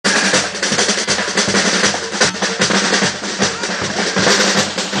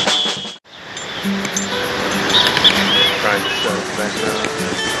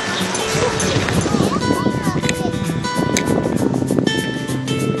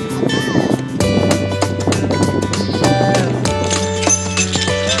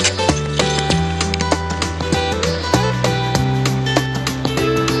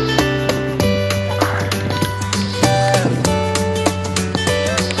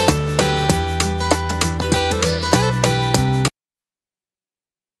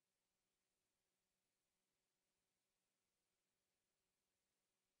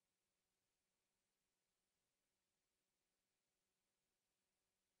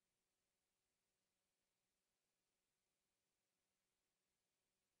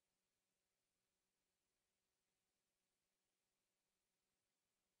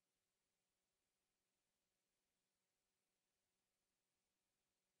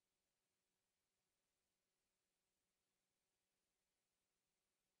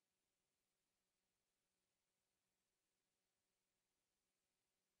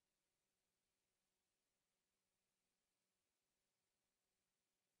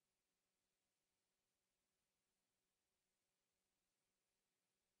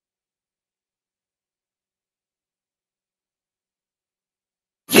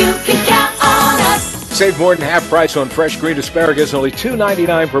Save more than half price on fresh green asparagus, only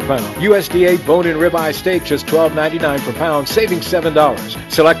 $2.99 per pound. USDA bone-in ribeye steak, just $12.99 per pound, saving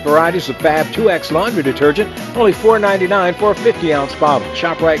 $7. Select varieties of Fab 2X laundry detergent, only $4.99 for a 50-ounce bottle.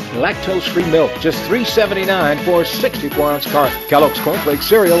 ShopRite lactose-free milk, just $3.79 for a 64-ounce carton. Kellogg's Cornflakes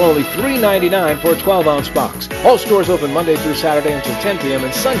cereal, only $3.99 for a 12-ounce box. All stores open Monday through Saturday until 10 p.m.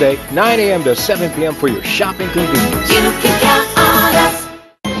 and Sunday, 9 a.m. to 7 p.m. for your shopping convenience. You can count on us.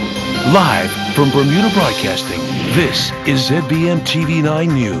 Live from Bermuda Broadcasting, this is ZBM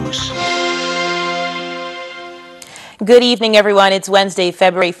TV9 News. Good evening, everyone. It's Wednesday,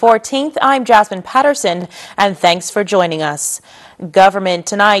 February 14th. I'm Jasmine Patterson, and thanks for joining us. Government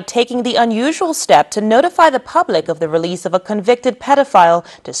tonight taking the unusual step to notify the public of the release of a convicted pedophile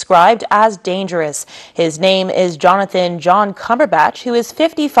described as dangerous. His name is Jonathan John Cumberbatch, who is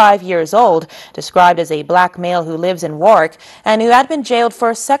 55 years old, described as a black male who lives in Warwick, and who had been jailed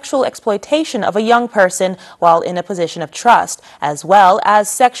for sexual exploitation of a young person while in a position of trust, as well as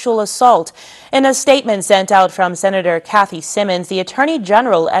sexual assault. In a statement sent out from Senator Kathy Simmons, the Attorney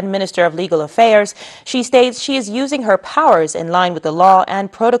General and Minister of Legal Affairs, she states she is using her powers in line with the law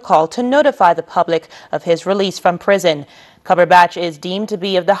and protocol to notify the public of his release from prison. Cumberbatch is deemed to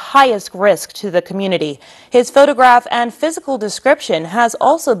be of the highest risk to the community. His photograph and physical description has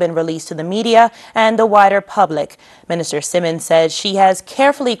also been released to the media and the wider public. Minister Simmons says she has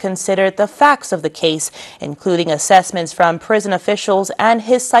carefully considered the facts of the case, including assessments from prison officials and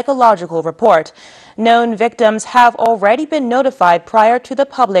his psychological report. Known victims have already been notified prior to the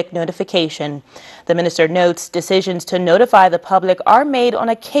public notification. The minister notes decisions to notify the public are made on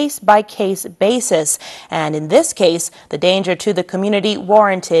a case-by-case basis, and in this case, the danger to the community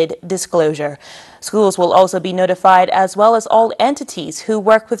warranted disclosure. Schools will also be notified, as well as all entities who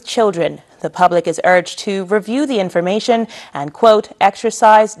work with children. The public is urged to review the information and, quote,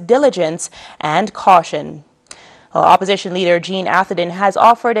 exercise diligence and caution. Opposition leader Jean Atherton has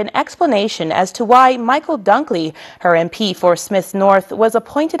offered an explanation as to why Michael Dunkley, her MP for Smith North, was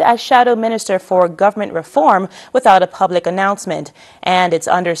appointed as Shadow Minister for Government Reform without a public announcement. And it's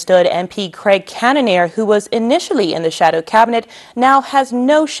understood MP Craig Cannonier, who was initially in the Shadow Cabinet, now has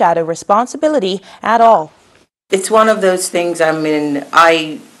no shadow responsibility at all. It's one of those things,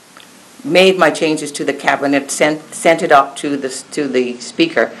 I made my changes to the cabinet, sent it up to the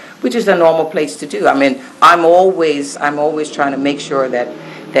speaker, which is a normal place to do. I'm always trying to make sure that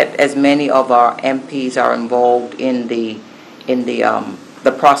as many of our MPs are involved in the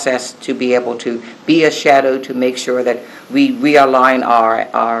process to be able to be a shadow, to make sure that we realign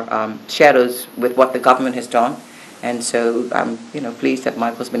our shadows with what the government has done. And so I'm pleased that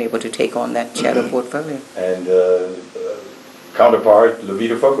Michael's been able to take on that shadow portfolio. And counterpart,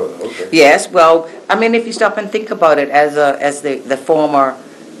 Levita Fogo. Okay. Yes, well, if you stop and think about it, as the former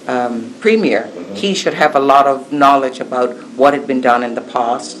premier, he should have a lot of knowledge about what had been done in the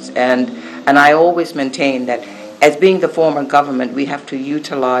past, and I always maintain that as being the former government, we have to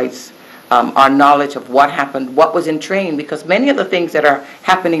utilize our knowledge of what happened, what was in train, because many of the things that are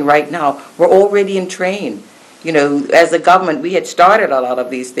happening right now were already in train. As a government, we had started a lot of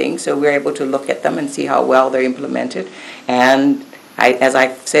these things, so we're able to look at them and see how well they're implemented. And as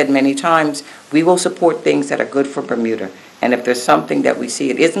I've said many times, we will support things that are good for Bermuda. And if there's something that we see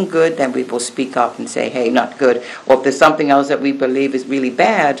it isn't good, then we will speak up and say, hey, not good. Or if there's something else that we believe is really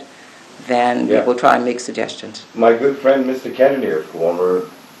bad, then we will try and make suggestions. My good friend, Mr. Cannonier, former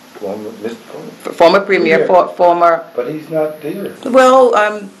premier, former... But he's not there. Well,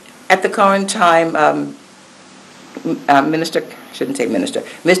 at the current time, Mr.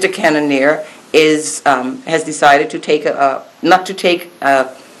 Cannonier has decided to take not to take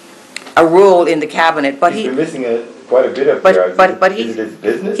a role in the cabinet, but he's been missing quite a bit up there. But is it his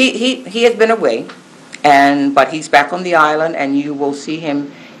business? He has been away, but he's back on the island, and you will see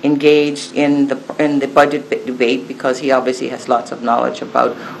him engaged in the budget debate, because he obviously has lots of knowledge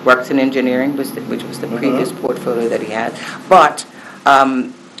about works and engineering, which was the previous portfolio that he had. But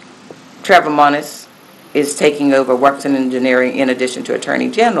Trevor Moniz is taking over Works and Engineering in addition to Attorney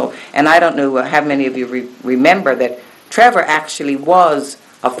General. And I don't know how many of you remember that Trevor actually was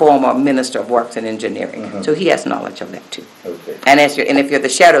a former Minister of Works and Engineering. So he has knowledge of that too. Okay. And if you're the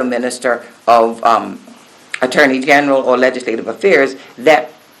Shadow Minister of Attorney General or Legislative Affairs,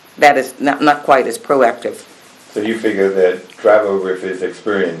 that is not quite as proactive. So you figure that Trevor, with his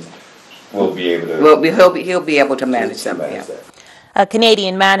experience, will be able to... Well, he'll be able to manage them, yeah. A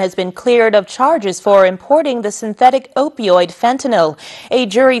Canadian man has been cleared of charges for importing the synthetic opioid fentanyl. A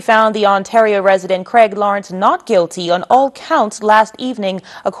jury found the Ontario resident Craig Lawrence not guilty on all counts last evening,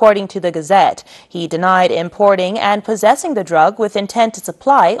 according to the Gazette. He denied importing and possessing the drug with intent to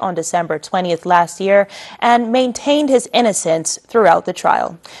supply on December 20th last year and maintained his innocence throughout the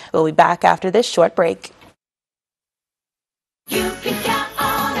trial. We'll be back after this short break. You can count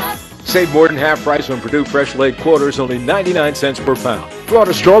on us. Save more than half price on Purdue Fresh Laid Quarters, only 99 cents per pound.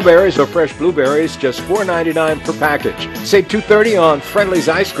 Florida strawberries or fresh blueberries, just $4.99 per package. Save $2.30 on Friendly's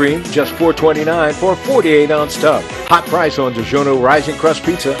ice cream, just $4.29 for a 48-ounce tub. Hot price on DiGiorno Rising Crust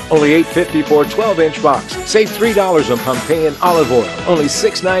Pizza, only $8.50 for a 12-inch box. Save $3 on Pompeian olive oil, only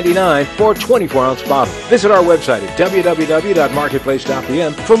 $6.99 for a 24-ounce bottle. Visit our website at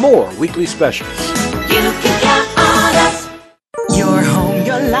www.marketplace.pm for more weekly specials. You can count on us. Your home,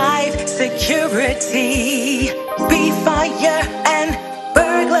 your life, security. Be fire and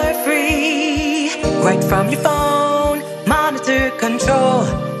burglar free. Right from your phone, monitor, control.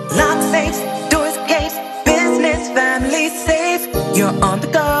 Lock safes, doors, gates, business, family safe. You're on the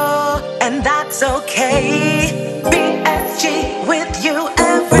go, and that's okay. BSG with you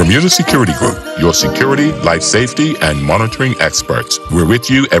every Bermuda Security Group, your security, life safety, and monitoring experts. We're with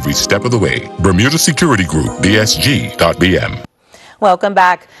you every step of the way. Bermuda Security Group, BSG.BM. Welcome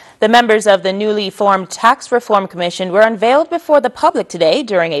back. The members of the newly formed Tax Reform Commission were unveiled before the public today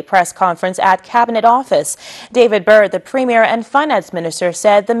during a press conference at Cabinet Office. David Byrd, the Premier and Finance Minister,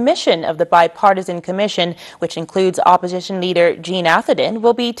 said the mission of the bipartisan commission, which includes Opposition Leader Jean Atherton,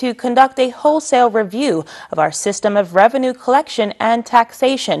 will be to conduct a wholesale review of our system of revenue collection and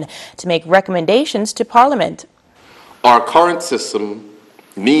taxation to make recommendations to Parliament. Our current system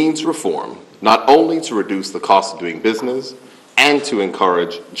needs reform, not only to reduce the cost of doing business and to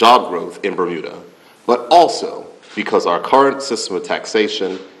encourage job growth in Bermuda, but also because our current system of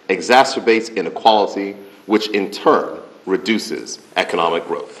taxation exacerbates inequality, which in turn reduces economic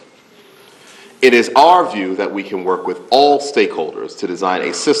growth. It is our view that we can work with all stakeholders to design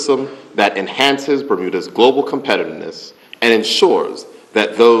a system that enhances Bermuda's global competitiveness and ensures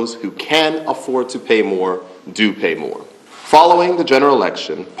that those who can afford to pay more do pay more. Following the general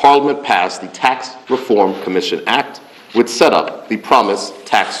election, Parliament passed the Tax Reform Commission Act, which set up the promised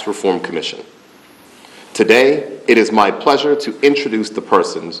Tax Reform Commission. Today, it is my pleasure to introduce the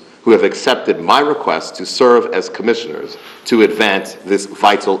persons who have accepted my request to serve as commissioners to advance this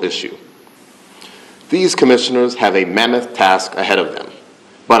vital issue. These commissioners have a mammoth task ahead of them,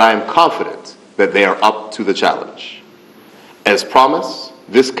 but I am confident that they are up to the challenge. As promised,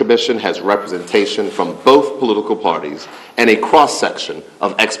 this commission has representation from both political parties and a cross-section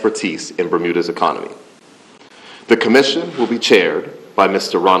of expertise in Bermuda's economy. The commission will be chaired by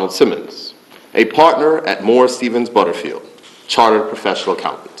Mr. Ronald Simmons, a partner at Moore Stevens Butterfield, Chartered Professional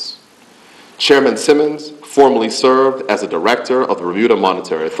Accountants. Chairman Simmons formerly served as a director of the Bermuda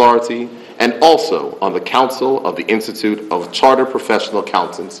Monetary Authority and also on the Council of the Institute of Chartered Professional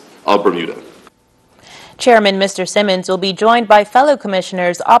Accountants of Bermuda. Chairman Mr. Simmons will be joined by fellow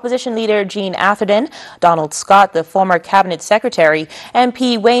commissioners, Opposition Leader Jean Atherton, Donald Scott, the former Cabinet Secretary,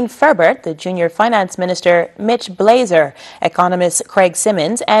 MP Wayne Ferbert, the Junior Finance Minister Mitch Blazer, economist Craig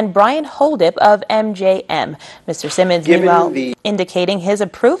Simmons, and Brian Holdip of MJM. Mr. Simmons, meanwhile, indicating his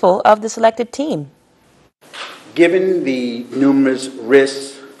approval of the selected team. Given the numerous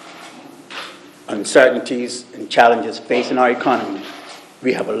risks, uncertainties, and challenges facing our economy,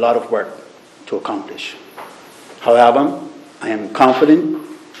 we have a lot of work to accomplish. However, I am confident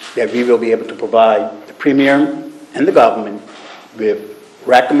that we will be able to provide the Premier and the government with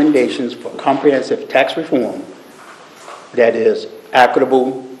recommendations for comprehensive tax reform that is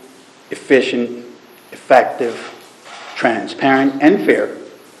equitable, efficient, effective, transparent, and fair,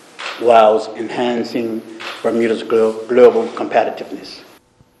 whilst enhancing Bermuda's global competitiveness.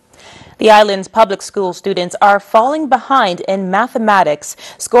 The island's public school students are falling behind in mathematics,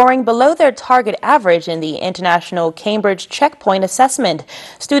 scoring below their target average in the International Cambridge Checkpoint Assessment.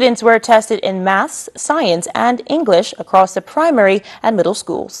 Students were tested in maths, science, and English across the primary and middle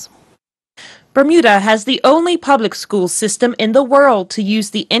schools. Bermuda has the only public school system in the world to use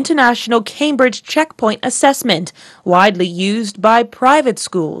the International Cambridge Checkpoint Assessment, widely used by private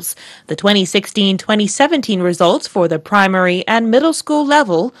schools. The 2016-2017 results for the primary and middle school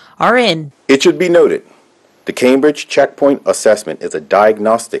level are in. It should be noted, the Cambridge Checkpoint Assessment is a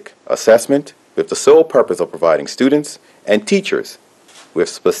diagnostic assessment with the sole purpose of providing students and teachers with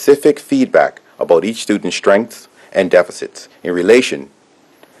specific feedback about each student's strengths and deficits in relation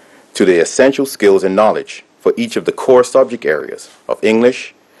to the essential skills and knowledge for each of the core subject areas of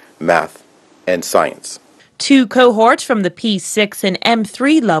English, math, and science. 2 cohorts from the P6 and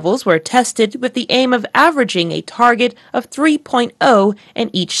M3 levels were tested with the aim of averaging a target of 3.0 in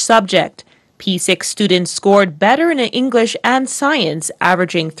each subject. P6 students scored better in English and science,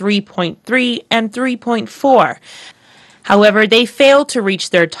 averaging 3.3 and 3.4. However, they failed to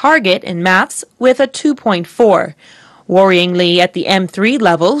reach their target in maths with a 2.4. Worryingly, at the M3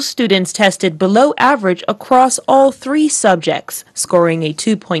 level, students tested below average across all 3 subjects, scoring a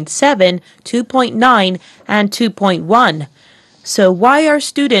 2.7, 2.9, and 2.1. So why are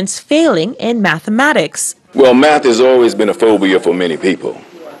students failing in mathematics? Well, math has always been a phobia for many people.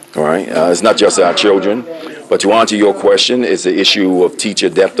 All right, it's not just our children, but to answer your question, it's the issue of teacher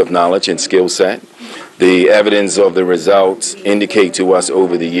depth of knowledge and skill set. The evidence of the results indicate to us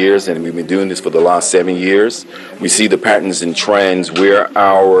over the years, and we've been doing this for the last 7 years, we see the patterns and trends where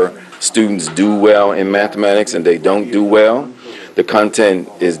our students do well in mathematics and they don't do well. The content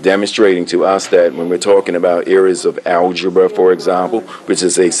is demonstrating to us that when we're talking about areas of algebra, for example, which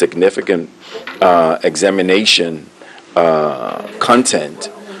is a significant examination content,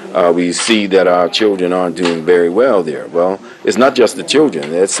 we see that our children aren't doing very well there. Well, it's not just the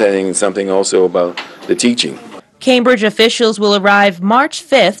children. It's saying something also about the teaching. Cambridge officials will arrive March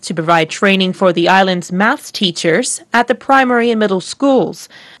 5th to provide training for the island's maths teachers at the primary and middle schools.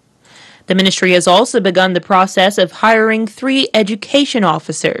 The ministry has also begun the process of hiring 3 education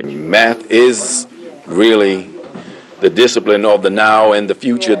officers. Math is really the discipline of the now and the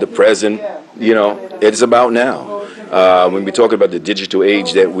future, the present. You know, it's about now. When we talk about the digital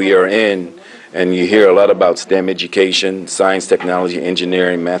age that we are in, and you hear a lot about STEM education, science, technology,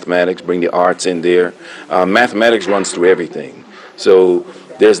 engineering, mathematics, bring the arts in there. Mathematics runs through everything. So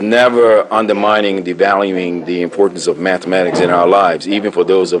there's never undermining, devaluing the importance of mathematics in our lives, even for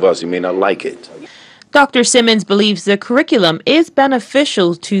those of us who may not like it. Dr. Simmons believes the curriculum is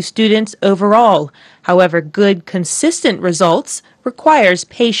beneficial to students overall. However, good, consistent results requires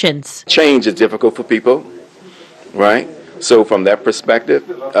patience. Change is difficult for people, right? So from that perspective,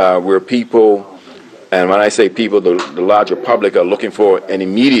 we're people, and when I say people, the larger public are looking for an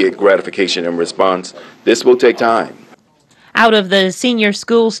immediate gratification and response. This will take time. Out of the senior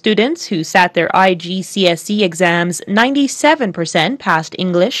school students who sat their IGCSE exams, 97% passed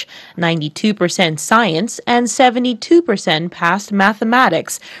English, 92% science, and 72% passed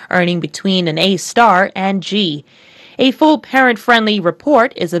mathematics, earning between an A star and G. A full parent-friendly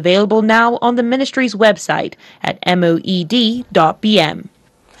report is available now on the ministry's website at moed.bm.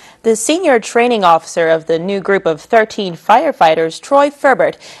 The senior training officer of the new group of 13 firefighters, Troy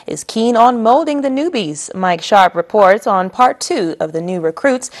Ferbert, is keen on molding the newbies. Mike Sharp reports on part 2 of the new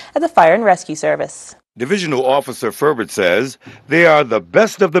recruits at the Fire and Rescue Service. Divisional Officer Ferbert says they are the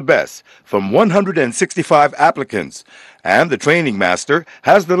best of the best from 165 applicants, and the training master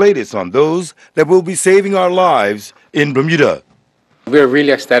has the latest on those that will be saving our lives in Bermuda. We're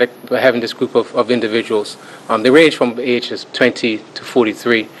really ecstatic for having this group of individuals. They range from ages 20 to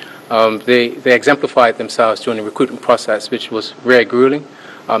 43. They exemplified themselves during the recruitment process, which was very grueling.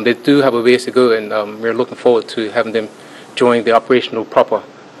 They do have a ways to go, and we're looking forward to having them join the operational proper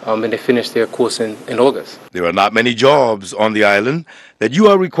when they finish their course in August. There are not many jobs on the island that you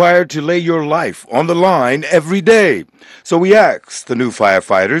are required to lay your life on the line every day. So we asked the new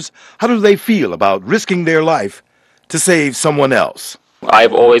firefighters, how do they feel about risking their life to save someone else?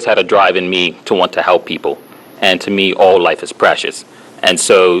 I've always had a drive in me to want to help people, and to me, all life is precious. And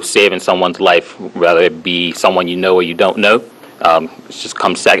so saving someone's life, whether it be someone you know or you don't know,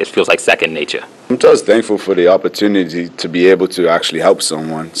 it feels like second nature. I'm just thankful for the opportunity to be able to actually help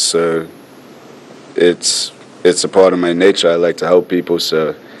someone. So it's a part of my nature. I like to help people.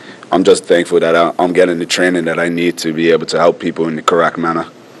 So I'm just thankful that I'm getting the training that I need to be able to help people in the correct manner.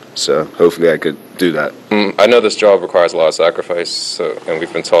 So hopefully I could do that. I know this job requires a lot of sacrifice, and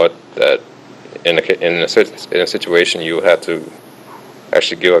we've been taught that in a situation you have to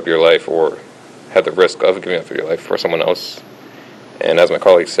actually give up your life or have the risk of giving up your life for someone else. And as my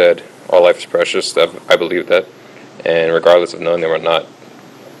colleague said, all life is precious. I believe that. And regardless of knowing them or not,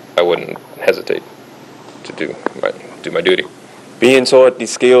 I wouldn't hesitate to do my duty. Being taught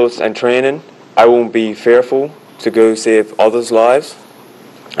these skills and training, I won't be fearful to go save others' lives.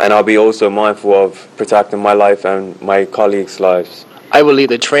 And I'll be also mindful of protecting my life and my colleagues' lives. I believe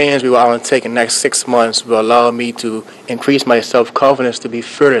the trainings we will undertake in the next 6 months will allow me to increase my self-confidence to be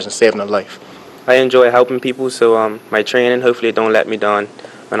fearless in saving a life. I enjoy helping people, so my training hopefully don't let me down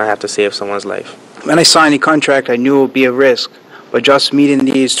when I have to save someone's life. When I signed the contract, I knew it would be a risk, but just meeting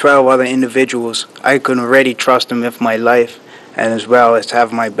these 12 other individuals, I could already trust them with my life and as well as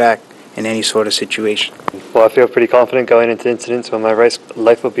have my back in any sort of situation. Well, I feel pretty confident going into incidents when my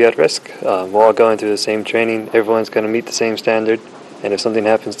life will be at risk. We're all going through the same training. Everyone's going to meet the same standard. And if something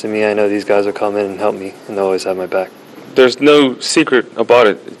happens to me, I know these guys will come in and help me, and they'll always have my back. There's no secret about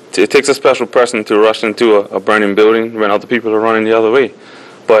it. It takes a special person to rush into a burning building when other people are running the other way.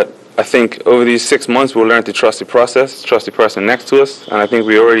 But I think over these 6 months, we'll learn to trust the process, trust the person next to us, and I think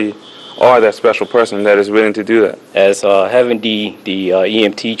we already are that special person that is willing to do that. As having the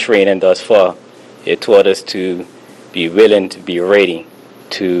EMT training thus far, it taught us to be willing to be ready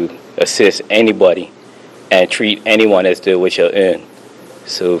to assist anybody and treat anyone as though it's your own.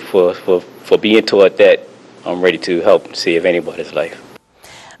 So for being taught that, I'm ready to help save anybody's life.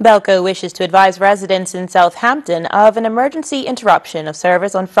 Belco wishes to advise residents in Southampton of an emergency interruption of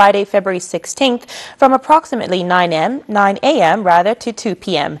service on Friday, February 16th from approximately 9 a.m. to 2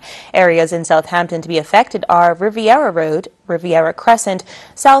 p.m. Areas in Southampton to be affected are Riviera Road, Riviera Crescent,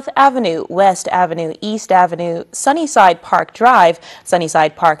 South Avenue, West Avenue, East Avenue, Sunnyside Park Drive,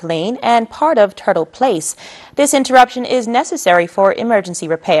 Sunnyside Park Lane, and part of Turtle Place. This interruption is necessary for emergency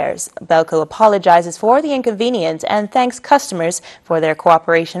repairs. Belco apologizes for the inconvenience and thanks customers for their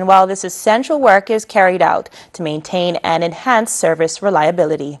cooperation while this essential work is carried out to maintain and enhance service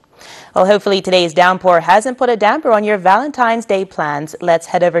reliability. Well, hopefully today's downpour hasn't put a damper on your Valentine's Day plans. Let's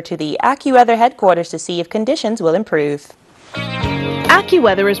head over to the AccuWeather headquarters to see if conditions will improve.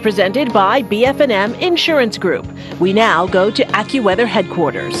 AccuWeather is presented by BF&M Insurance Group. We now go to AccuWeather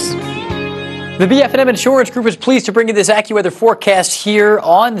headquarters. The BF&M Insurance Group is pleased to bring you this AccuWeather forecast here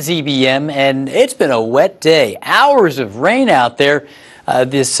on ZBM, and it's been a wet day. Hours of rain out there.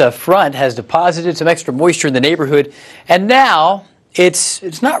 This front has deposited some extra moisture in the neighborhood, and now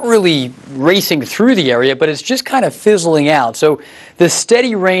it's not really racing through the area, but it's just kind of fizzling out. So the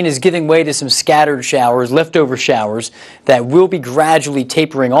steady rain is giving way to some scattered showers, leftover showers, that will be gradually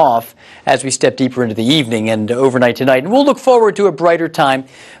tapering off as we step deeper into the evening and overnight tonight. And we'll look forward to a brighter time.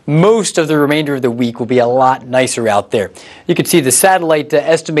 Most of the remainder of the week will be a lot nicer out there. You can see the satellite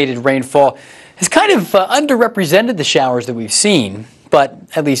estimated rainfall has kind of underrepresented the showers that we've seen, but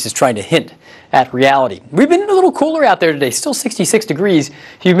at least it's trying to hint at reality. We've been a little cooler out there today, still 66 degrees.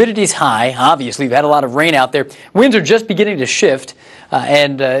 Humidity's high. Obviously, we've had a lot of rain out there. Winds are just beginning to shift,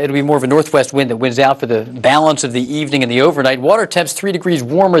 and it'll be more of a northwest wind that wins out for the balance of the evening and the overnight. Water temps 3 degrees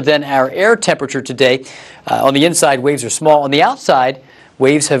warmer than our air temperature today. On the inside, waves are small. On the outside,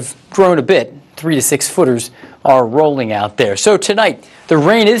 waves have grown a bit. 3 to 6 footers are rolling out there. So tonight, the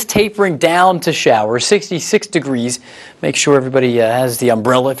rain is tapering down to showers, 66 degrees. Make sure everybody has the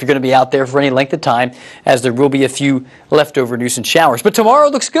umbrella if you're going to be out there for any length of time, as there will be a few leftover nuisance showers. But tomorrow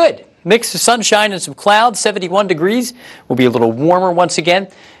looks good. Mix of sunshine and some clouds, 71 degrees. Will be a little warmer once again,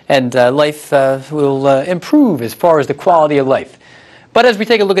 and life will improve as far as the quality of life. But as we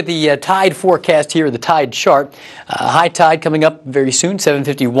take a look at the tide forecast here, the tide chart, high tide coming up very soon,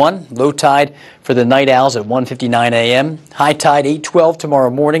 7:51. Low tide for the night owls at 1:59 a.m. High tide 8:12 tomorrow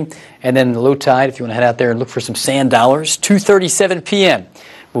morning, and then the low tide, if you want to head out there and look for some sand dollars, 2:37 p.m.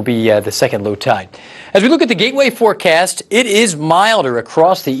 will be the second low tide. As we look at the gateway forecast, it is milder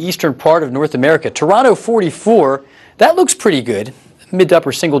across the eastern part of North America. Toronto 44, that looks pretty good. Mid to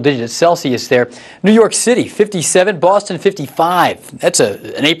upper single digits Celsius there. New York City 57, Boston 55. That's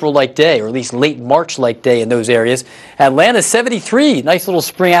an April-like day, or at least late March-like day in those areas. Atlanta 73, nice little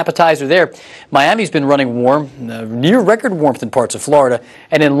spring appetizer there. Miami's been running warm, near record warmth in parts of Florida,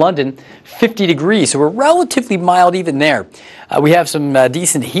 and in London 50 degrees. So we're relatively mild even there. We have some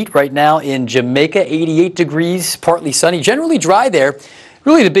decent heat right now in Jamaica, 88 degrees, partly sunny, generally dry there.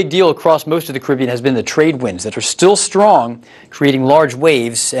 Really the big deal across most of the Caribbean has been the trade winds that are still strong, creating large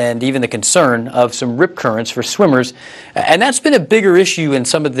waves and even the concern of some rip currents for swimmers. And that's been a bigger issue in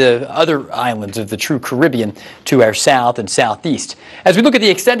some of the other islands of the true Caribbean to our south and southeast. As we look at the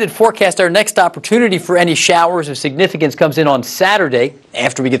extended forecast, our next opportunity for any showers of significance comes in on Saturday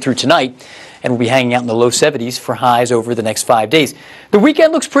after we get through tonight, and we'll be hanging out in the low 70s for highs over the next 5 days. The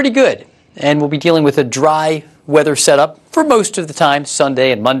weekend looks pretty good, and we'll be dealing with a dry weather setup for most of the time,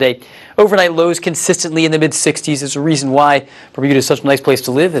 Sunday and Monday. Overnight lows consistently in the mid-60s. There's a reason why Bermuda is such a nice place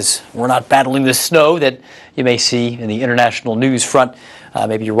to live, is we're not battling the snow that you may see in the international news front.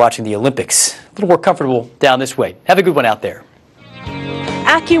 Maybe you're watching the Olympics. A little more comfortable down this way. Have a good one out there.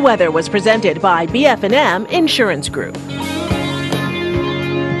 AccuWeather was presented by BF&M Insurance Group.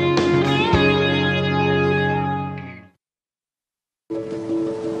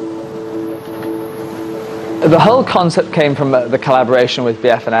 The whole concept came from the collaboration with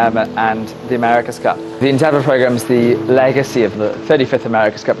BF&M and the America's Cup. The Endeavour program is the legacy of the 35th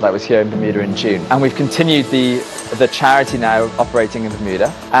America's Cup that was here in Bermuda in June. And we've continued the charity now operating in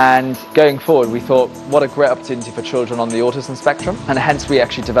Bermuda. And going forward, we thought, what a great opportunity for children on the autism spectrum. And hence we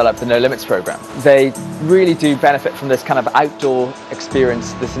actually developed the No Limits program. They really do benefit from this kind of outdoor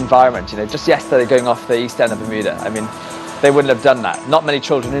experience, this environment. You know, just yesterday going off the east end of Bermuda, I mean, they wouldn't have done that. Not many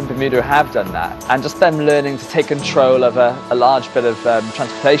children in Bermuda have done that. And just them learning to take control of a large bit of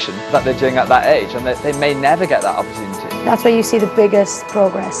transportation that they're doing at that age, and they may never get that opportunity. That's where you see the biggest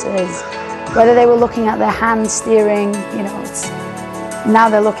progress is whether they were looking at their hand steering, you know, now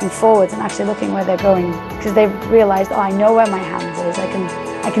they're looking forwards and actually looking where they're going because they've realized, oh, I know where my hand is.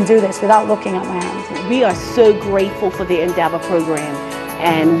 I can do this without looking at my hand. We are so grateful for the Endeavour program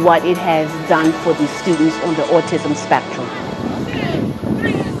and what it has done for the students on the autism spectrum.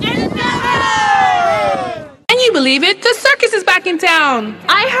 Can you believe it? The circus is back in town.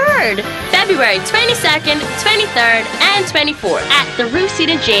 I heard. February 22nd, 23rd, and 24th at the Ruth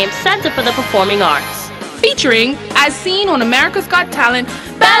Seaton James Center for the Performing Arts. Featuring, as seen on America's Got Talent,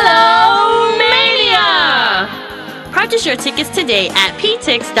 Bellomania! Purchase your tickets today at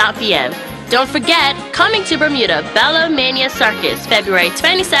ptix.vm. Don't forget, coming to Bermuda, Bellomania Circus, February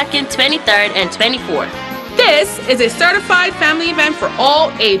 22nd, 23rd, and 24th. This is a certified family event for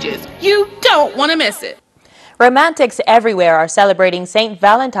all ages. You don't want to miss it. Romantics everywhere are celebrating St.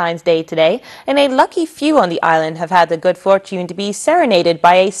 Valentine's Day today, and a lucky few on the island have had the good fortune to be serenaded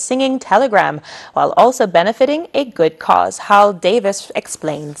by a singing telegram, while also benefiting a good cause. Hal Davis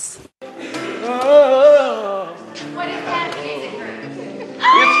explains. Oh, what is that music group?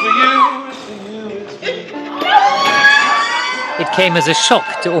 It's for you. It came as a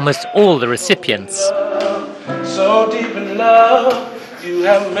shock to almost all the recipients. So deep in love, you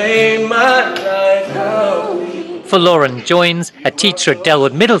have made my life complete. For Lauren Joins, a teacher at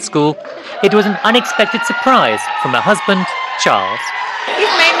Delwood Middle School, it was an unexpected surprise from her husband, Charles.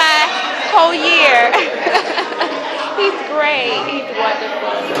 He's made my whole year. He's great. He's wonderful.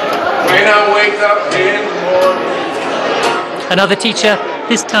 When I wake up in the morning. Another teacher,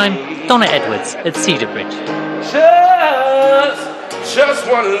 this time Donna Edwards at Cedarbridge. Just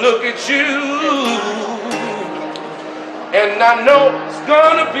want to look at you, and I know it's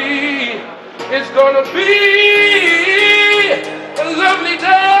gonna be a lovely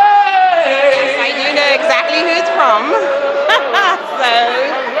day. Right, you know exactly who it's from.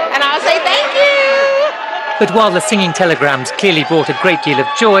 And I'll say thank you. But while the singing telegrams clearly brought a great deal of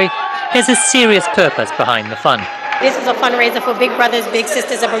joy, there's a serious purpose behind the fun. This is a fundraiser for Big Brothers Big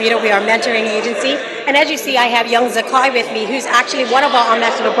Sisters of Bermuda. We are a mentoring agency. And as you see, I have young Zakai with me, who's actually one of our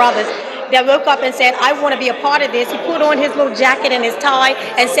ambassador brothers that woke up and said, I want to be a part of this. He put on his little jacket and his tie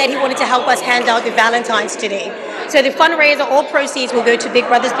and said he wanted to help us hand out the Valentine's today. So the fundraiser, all proceeds will go to Big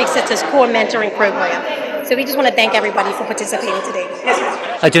Brothers Big Sisters core mentoring program. So we just want to thank everybody for participating today. Yes.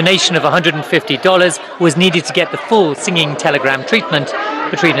 A donation of $150 was needed to get the full singing telegram treatment.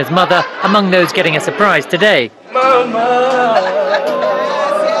 Katrina's mother among those getting a surprise today. Mama,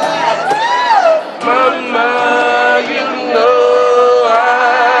 you know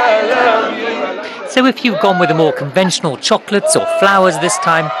I love you. So if you've gone with the more conventional chocolates or flowers this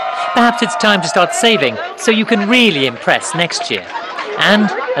time, perhaps it's time to start saving so you can really impress next year.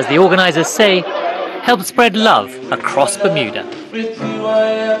 And, as the organisers say, help spread love across Bermuda. With you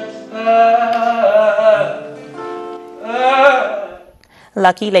I am.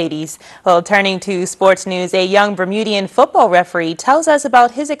 Lucky ladies. Well, turning to sports news, a young Bermudian football referee tells us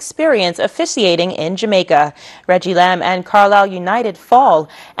about his experience officiating in Jamaica. Reggie Lamb and Carlisle United fall,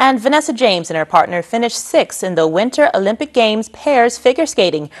 and Vanessa James and her partner finished 6th in the Winter Olympic Games pairs figure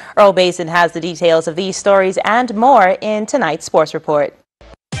skating. Earl Basin has the details of these stories and more in tonight's sports report.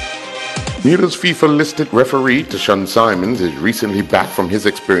 Bermuda's FIFA-listed referee, Tashawn Simons, is recently back from his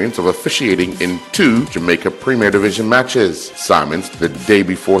experience of officiating in 2 Jamaica Premier Division matches. Simons, the day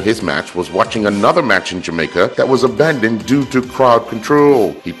before his match, was watching another match in Jamaica that was abandoned due to crowd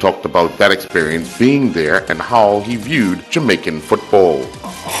control. He talked about that experience being there and how he viewed Jamaican football.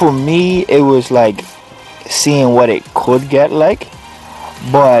 For me, it was like seeing what it could get like,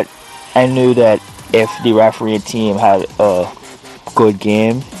 but I knew that if the referee team had a good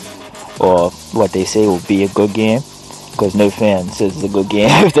game, or what they say will be a good game, because no fan says it's a good game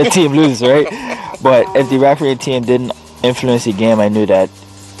if the team loses, right? But if the referee team didn't influence the game, I knew that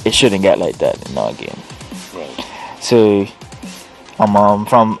it shouldn't get like that in our game. So,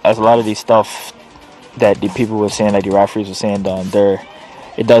 from as a lot of the stuff that the people were saying, like the referees were saying down there,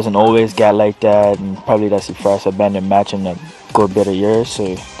 it doesn't always get like that, and probably that's the first abandoned match in a good bit of years.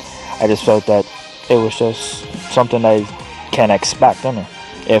 So I just felt that it was just something I can expect,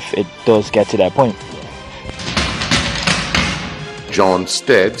 if it does get to that point. John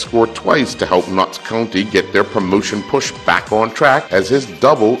Stead scored twice to help Notts County get their promotion push back on track as his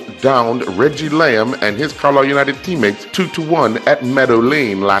double downed Reggie Lamb and his Carlisle United teammates 2-1 at Meadow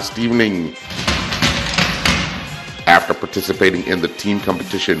Lane last evening. After participating in the team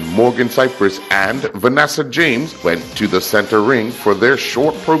competition, Morgan Cypress and Vanessa James went to the center ring for their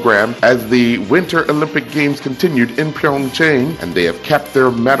short program as the Winter Olympic Games continued in Pyeongchang, and they have kept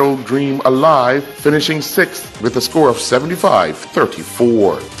their medal dream alive, finishing 6th with a score of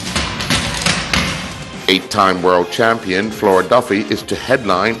 75-34. 8-time world champion Flora Duffy is to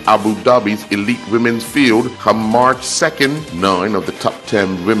headline Abu Dhabi's elite women's field come March 2nd. 9 of the top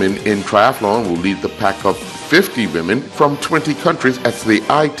 10 women in triathlon will lead the pack of 50 women from 20 countries as the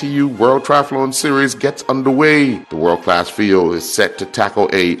ITU World Triathlon Series gets underway. The world-class field is set to tackle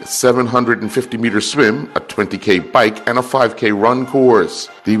a 750-meter swim, a 20K bike, and a 5K run course.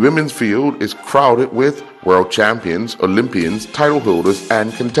 The women's field is crowded with world champions, Olympians, title holders,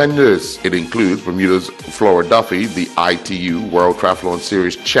 and contenders. It includes Bermuda's Flora Duffy, the ITU World Triathlon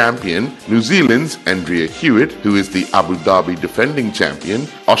Series champion, New Zealand's Andrea Hewitt, who is the Abu Dhabi defending champion,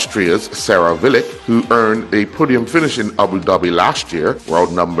 Austria's Sarah Villick, who earned a podium finish in Abu Dhabi last year,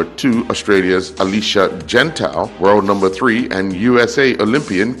 world number 2, Australia's Alicia Gentile, world number 3, and USA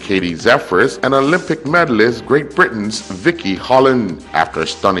Olympian Katie Zephyrus, and Olympic medalist Great Britain's Vicky Holland. After a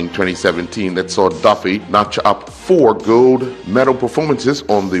stunning 2017 that saw Duffy notch up 4 gold medal performances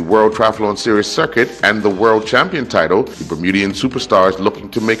on the World Triathlon Series circuit and the World Champion title, the Bermudian superstar is looking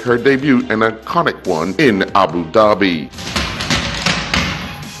to make her debut, an iconic one, in Abu Dhabi.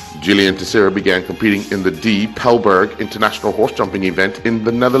 Gillian Teixeira began competing in the D. Pelberg International Horse Jumping event in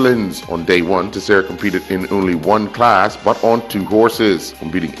the Netherlands. On day 1, Teixeira competed in only one class, but on 2 horses.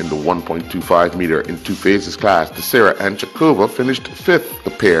 Competing in the 1.25 meter in 2 phases class, Teixeira and Chakova finished 5th. The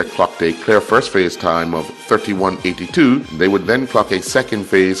pair clocked a clear first phase time of 31.82. They would then clock a second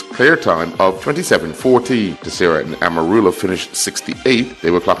phase clear time of 27.40. Teixeira and Amarula finished 68th. They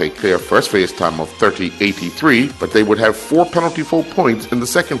would clock a clear first phase time of 30.83, but they would have 4 penalty full points in the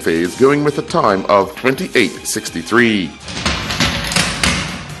second phase, going with a time of 28.63.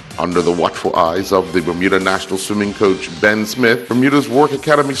 Under the watchful eyes of the Bermuda national swimming coach Ben Smith, Bermuda's Work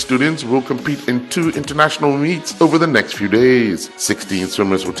Academy students will compete in 2 international meets over the next few days. 16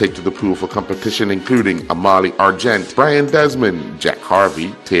 swimmers will take to the pool for competition, including Amali Argent, Brian Desmond, Jack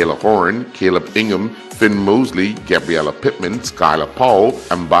Harvey, Taylor Horn, Caleb Ingham, Finn Mosley, Gabriella Pittman, Skylar Paul,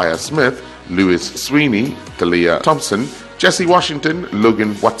 Ambaya Smith, Lewis Sweeney, Talia Thompson, Jesse Washington,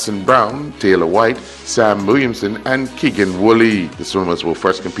 Logan Watson-Brown, Taylor White, Sam Williamson, and Keegan Woolley. The swimmers will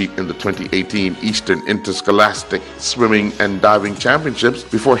first compete in the 2018 Eastern Interscholastic Swimming and Diving Championships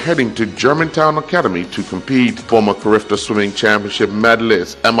before heading to Germantown Academy to compete. Former Carifta Swimming Championship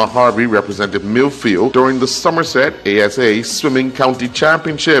medalist Emma Harvey represented Millfield during the Somerset ASA Swimming County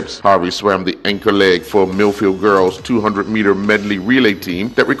Championships. Harvey swam the anchor leg for Millfield girls' 200-meter medley relay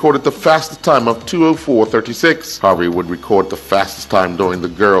team that recorded the fastest time of 2:04.36. Harvey would record the fastest time during the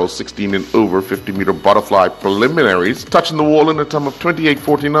girls' 16 and over 50-meter butterfly preliminaries, touching the wall in a time of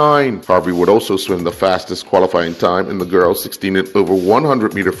 28.49. Harvey would also swim the fastest qualifying time in the girls' 16 and over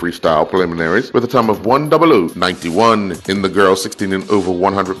 100-meter freestyle preliminaries with a time of 1:00.91. In the girls' 16 and over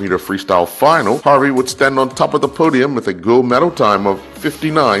 100-meter freestyle final, Harvey would stand on top of the podium with a gold medal time of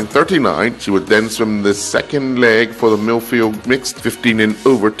 59.39. She would then swim the second leg for the Millfield mixed 15 and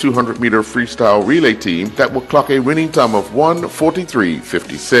over 200-meter freestyle relay team that will clock a winning time of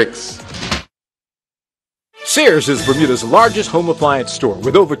 1:43.56. Sears is Bermuda's largest home appliance store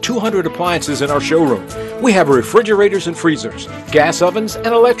with over 200 appliances in our showroom. We have refrigerators and freezers, gas ovens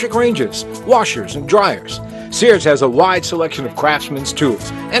and electric ranges, washers and dryers. Sears has a wide selection of craftsman's tools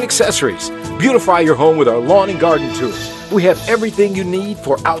and accessories. Beautify your home with our lawn and garden tools. We have everything you need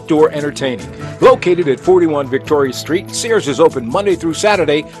for outdoor entertaining. Located at 41 Victoria Street, Sears is open Monday through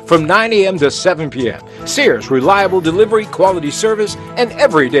Saturday from 9 a.m. to 7 p.m. Sears, reliable delivery, quality service, and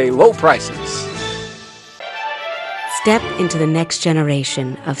everyday low prices. Step into the next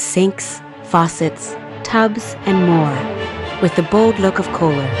generation of sinks, faucets, tubs, and more with the bold look of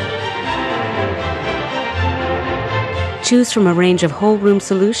Kohler. Choose from a range of whole room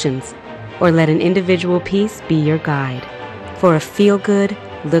solutions or let an individual piece be your guide for a feel-good,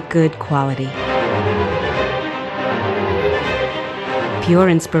 look-good quality. Pure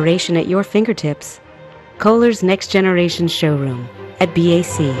inspiration at your fingertips. Kohler's Next Generation Showroom at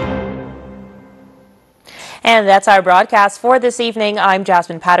BAC. And that's our broadcast for this evening. I'm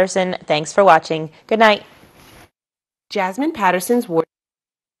Jasmine Patterson. Thanks for watching. Good night. Jasmine Patterson's